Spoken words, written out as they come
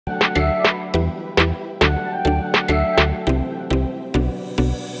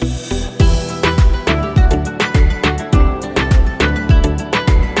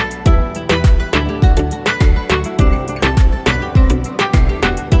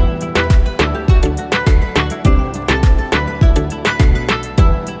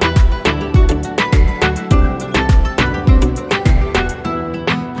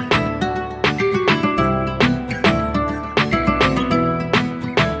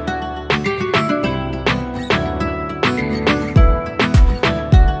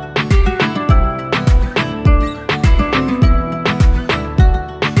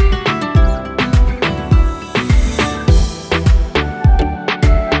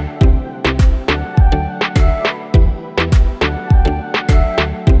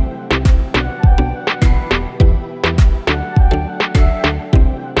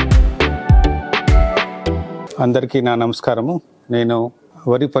అందరికీ నా నమస్కారము. నేను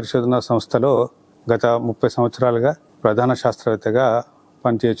వరి పరిశోధన సంస్థలో గత 30 సంవత్సరాలుగా ప్రధాన శాస్త్రవేత్తగా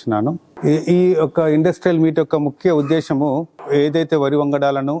పనిచేస్తున్నాను. ఈ యొక్క ఇండస్ట్రియల్ మీట్ యొక్క ముఖ్య ఉద్దేశము ఏదైతే వరి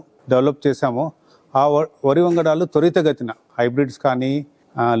వంగడాలను డెవలప్ చేశామో ఆ వరి వంగడాలు త్వరితగతిన హైబ్రిడ్స్ కానీ,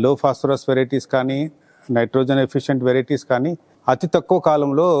 లో ఫాస్ఫరస్ వెరైటీస్ కానీ, నైట్రోజన్ ఎఫిషియెంట్ వెరైటీస్ కానీ అతి తక్కువ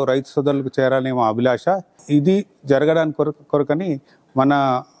కాలంలో రైతు సోదరులకు చేరాలనే మా అభిలాష. ఇది జరగడానికి కొరకని మన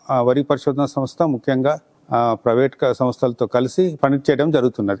వరి పరిశోధన సంస్థ ముఖ్యంగా ప్రైవేట్ సంస్థలతో కలిసి పనిచేయడం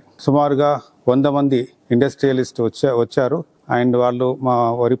జరుగుతున్నది. సుమారుగా 100 మంది ఇండస్ట్రియలిస్ట్ వచ్చారు. అండ్ వాళ్ళు మా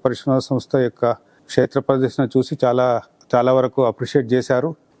వరి పరిశోధన సంస్థ యొక్క క్షేత్ర ప్రదర్శన చూసి చాలా వరకు అప్రిషియేట్ చేశారు.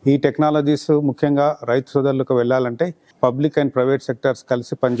 ఈ టెక్నాలజీస్ ముఖ్యంగా రైతు సోదరులకు వెళ్ళాలంటే పబ్లిక్ అండ్ ప్రైవేట్ సెక్టర్స్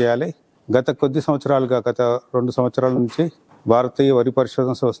కలిసి పనిచేయాలి. గత 2 సంవత్సరాల నుంచి భారతీయ వరి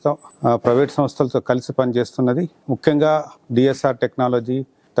పరిశోధన సంస్థ ప్రైవేట్ సంస్థలతో కలిసి పనిచేస్తున్నది. ముఖ్యంగా DSR టెక్నాలజీ,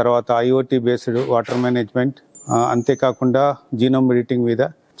 తర్వాత IoT బేస్డ్ వాటర్ మేనేజ్మెంట్, అంతేకాకుండా జీనోమ్ ఎడిటింగ్ మీద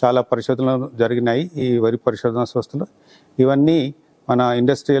చాలా పరిశోధనలు జరిగినాయి ఈ వరి పరిశోధన సంస్థలో. ఇవన్నీ మన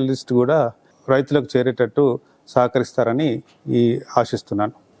ఇండస్ట్రియలిస్ట్ కూడా రైతులకు చేరేటట్టు సహకరిస్తారని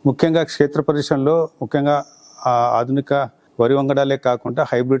ఆశిస్తున్నాను. ముఖ్యంగా క్షేత్ర పరిశ్రమలో ముఖ్యంగా ఆధునిక వరి వంగడాలే కాకుండా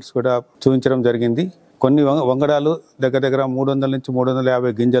హైబ్రిడ్స్ కూడా చూపించడం జరిగింది. కొన్ని వంగడాలు దగ్గర 300 నుంచి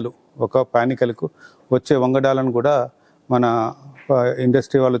 350 గింజలు ఒక పానికలకు వచ్చే వంగడాలను కూడా మన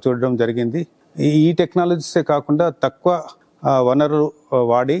ఇండస్ట్రీ వాళ్ళు చూడడం జరిగింది. ఈ టెక్నాలజీసే కాకుండా తక్కువ వనరులు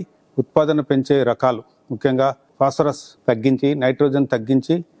వాడి ఉత్పాదన పెంచే రకాలు, ముఖ్యంగా ఫాస్ఫరస్ తగ్గించి, నైట్రోజన్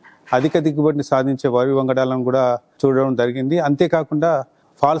తగ్గించి అధిక దిగుబడిని సాధించే వరి వంగడాలను కూడా చూడడం జరిగింది. అంతేకాకుండా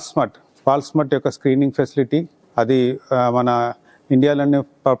ఫాల్స్ మట్ యొక్క స్క్రీనింగ్ ఫెసిలిటీ అది మన ఇండియాలోనే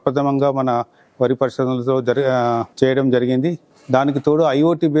ప్రప్రథమంగా మన వరి పరిశోధనలతో చేయడం జరిగింది. దానికి తోడు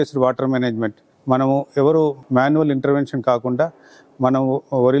IoT బేస్డ్ వాటర్ మేనేజ్మెంట్, మనము ఎవరు మాన్యువల్ ఇంటర్వెన్షన్ కాకుండా మనము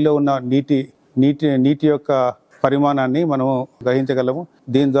వరిలో ఉన్న నీటి యొక్క పరిమాణాన్ని మనము గ్రహించగలము.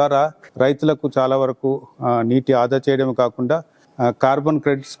 దీని ద్వారా రైతులకు చాలా వరకు నీటి ఆదా చేయడమే కాకుండా కార్బన్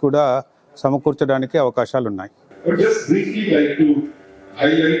క్రెడిట్స్ కూడా సమకూర్చడానికి అవకాశాలు ఉన్నాయి.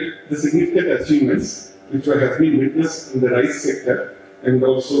 Which have been witnessed in the rice sector and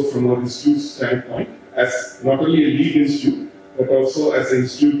also from our institute's standpoint as not only a lead institute but also as an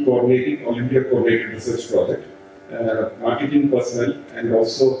institute coordinating All India coordinated research project, marketing personnel and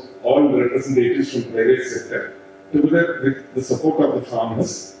also all representatives from private sector together with the support of the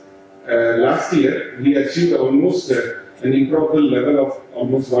farmers. Last year we achieved almost an improbable level of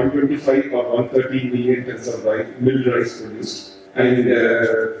almost 125 or 130 million tons of milled rice produced. And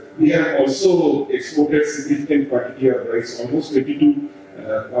we have also exported significant quantity of rice, almost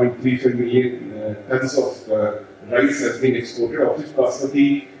 22.35 million tons of rice has been exported, of which basmati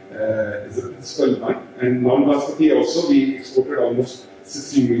is the principal one, and non-basmati also we exported almost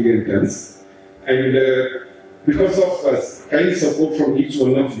 60 million tons. And because of kind support from each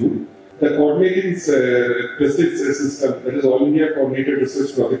one of you, the coordinating pesticide system, that is All India Coordinated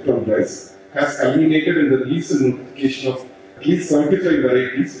Research Project on Rice, has culminated in the recent notification of at least 75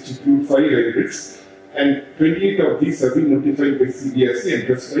 varieties, which include 5 hybrids, and 28 of these have been notified by CBRC and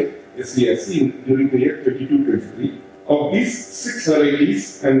rest by SBRC during the year 22-23. Of these, 6 varieties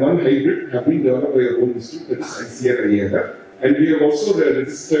and 1 hybrid have been developed by our own institute, that is IIRR. And we have also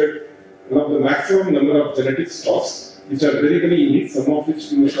registered one of the maximum number of genetic stocks, which are very, very unique, some of which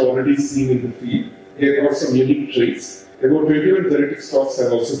you must have already seen in the field. They have got some unique traits. About 21 genetic stocks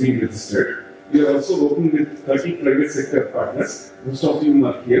have also been registered. We are also working with 30 private sector partners. Most of you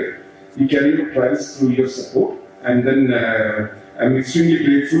are here. We carry out trials through your support, and then I'm extremely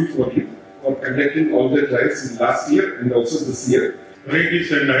grateful for you for conducting all the trials in last year and also this year. Varieties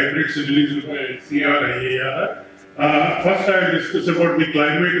and hybrids released by IIRR. First, I will discuss about the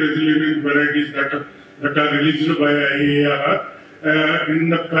climate resilient varieties that are released by IIRR. In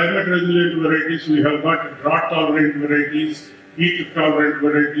the climate resilient varieties, we have got drought tolerant varieties, heat tolerant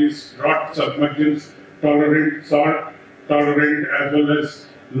varieties, drought submergence tolerant, salt tolerant, as well as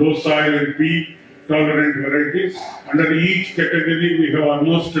low soil and peat tolerant varieties. Under each category we have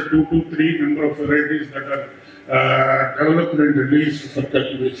almost 2 to 3 number of varieties that are developed and released for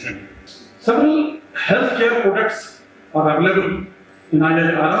cultivation. Several healthcare products are available in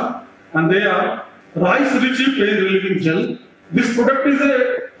IIRR, and they are rice rich pain relieving gel. This product is a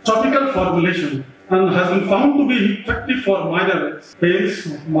topical formulation and has been found to be effective for minor pains,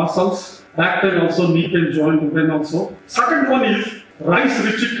 muscles, back pain also, knee pain, joint pain also. Second one is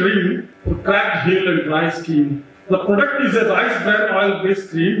rice-rich cream for cracked heel and dry skin. The product is a rice bran oil-based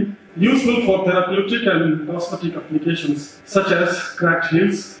cream useful for therapeutic and cosmetic applications such as cracked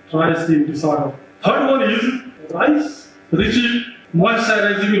heels, dry skin disorder. Third one is rice-rich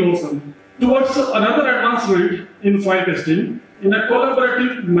moisturizing lotion. towards another advancement in soil testing in a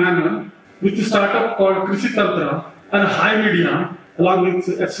collaborative manner with a startup called Krishi Tantra and High Media along with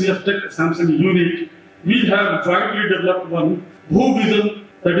SCF Tech Samsung unit. We have jointly developed one Bhu Vision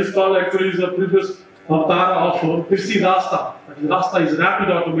that is called actually is a previous avatar of Krishi Rasta. Rasta is rapid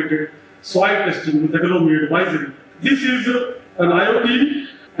automated soil testing with agronomy advisory. This is an IoT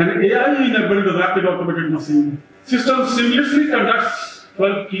and AI-enabled rapid automated machine. System seamlessly conducts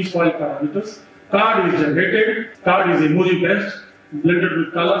 12 key soil parameters. Card is generated. Card is emoji-based, blended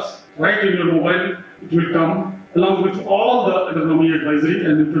with colors. Right in your mobile, it will come along with all the agronomy advisory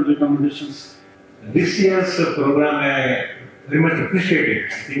and nutrient recommendations. This year's program, I very much appreciate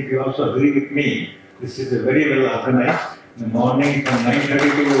it. I think you also agree with me. This is very well organized. In the morning from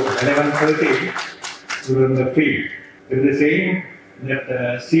 9:30 to 11:30, we were in the field. There is a saying that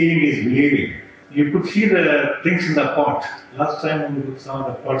seeing is believing. You could see the things in the pot. Last time we saw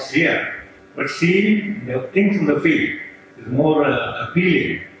the pots here. But seeing the things in the field is more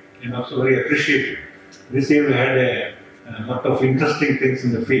appealing and also very appreciated. This year we had a lot of interesting things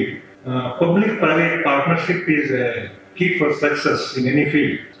in the field. Public-private partnership is a key for success in any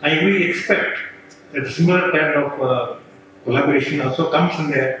field. And we expect that similar kind of collaboration also comes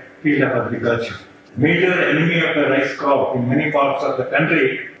in the field of agriculture. Major enemy of the rice crop in many parts of the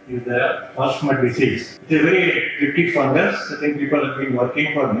country is the fast mud disease. It is very tricky fungus. I think people have been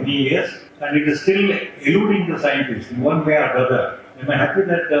working for many years and it is still eluding the scientists in one way or other. I'm happy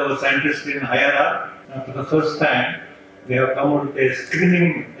that the scientists in IIRR, for the first time, they have come out with a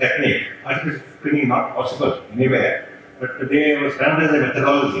screening technique. Artificial screening not possible anywhere, but they have standardized a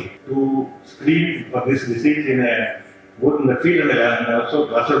methodology to screen for this disease both in the field and also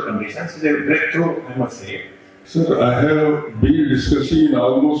grassroots conditions. It's a breakthrough, I must say. Sir, I have been discussing in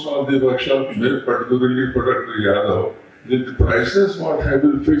almost all the workshops, particularly for Dr. Yadav, that the prices what have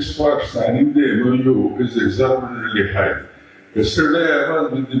been fixed for signing the MOU is exorbitantly high. Yesterday I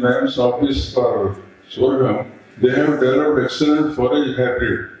was with the ma'am's office for sorghum. They have developed excellent forage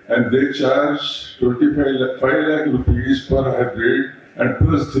hybrid and they charge 5 lakh rupees per hybrid and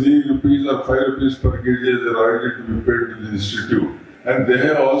plus 3 rupees or 5 rupees per kg as a royalty to be paid to the institute. And they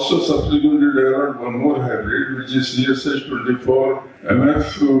have also subsequently developed one more hybrid which is CSH 24 MF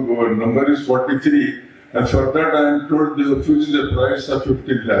number is 43 and for that I am told they have fixed the price of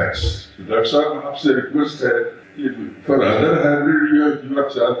 15 lakhs. So that's why perhaps the request for other hybrid you are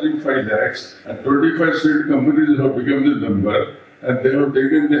charging 5 lakhs and 25 seed companies have become the member and they have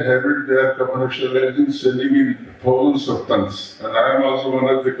taken the hybrid, they are commercializing, selling in thousands of tons. And I am also one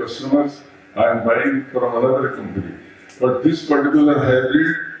of the customers, I am buying from another company. But this particular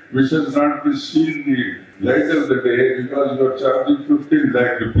hybrid, which has not been seen the light of the day because you are charging 15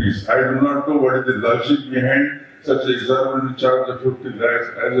 lakh rupees. I do not know what is the logic behind such an exorbitant charge of 15 lakhs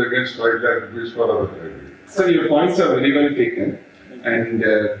as against 5 lakh rupees for other hybrid. Sir, your points are very well taken and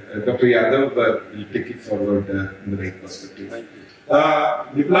Dr. Yadav will take it forward in the right perspective.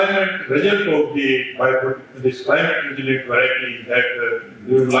 Deployment result of this climate resilient variety that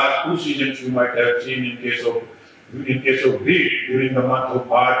during the last 2 seasons you might have seen in case of wheat during the month of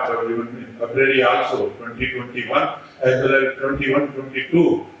March or even in February also 2021 as well as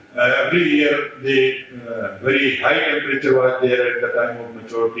 21-22. Every year the very high temperature was there at the time of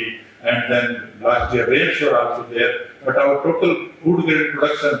maturity and then last year rains were also there. But our total food grain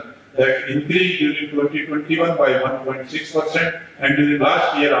production that increased during 2021 by 1.6% and during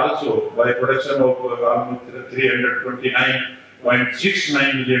last year also by production of almost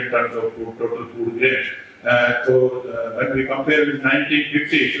 329.69 million tons of total food grains. So when we compare with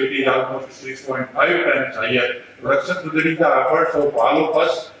 1950, so it is almost 6.5 times higher production. So there is the efforts of all of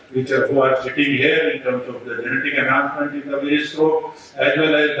us who are sitting here in terms of the genetic enhancement in the various crops as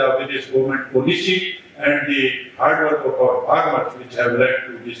well as the various government policy and the hard work of our farmers which have led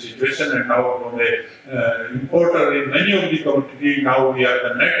to this situation and now from a importer in many of the commodities, now we are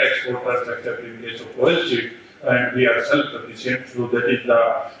the net exporters except in case of oilseed and we are self-sufficient. So that is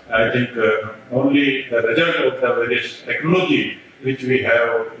I think only the result of the various technology which we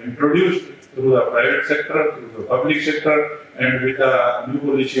have introduced through the private sector, through the public sector and with the new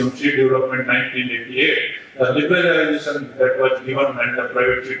policy on seed development 1988. The liberalization that was given and the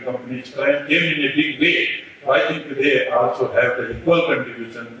private seed companies came in a big way. I think they also have the equal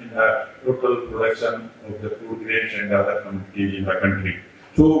contribution in the total production of the food grains and other commodities in the country.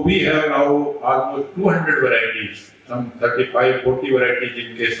 So we have now almost 200 varieties, some 35-40 varieties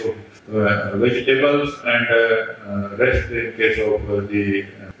in case of vegetables and rest in case of the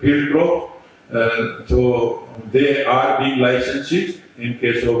field crop. So they are being licensed in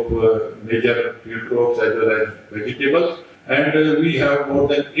case of major field crops as well as vegetables. And we have more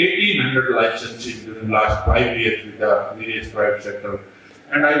than 1,800 licenses in the last 5 years with the various private sector.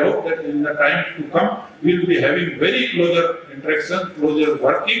 And I hope that in the time to come, we will be having very closer interaction, closer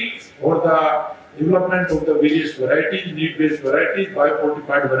working for the development of the various varieties, need-based varieties,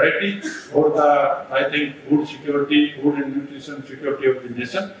 biofortified varieties, for the, I think, food security, food and nutrition security of the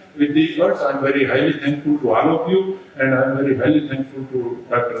nation. With these words, I am very highly thankful to all of you, and I am very highly thankful to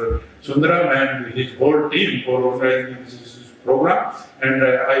Dr. Sundara and his whole team for organizing this program. And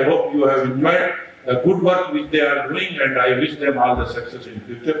I hope you have enjoyed the good work which they are doing, and I wish them all the success in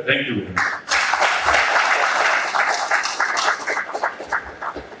future. Thank you very much.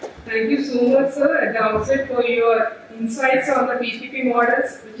 Thank you so much, sir, at the outset for your insights on the PPP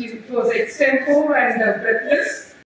models, which was extempore and breathless.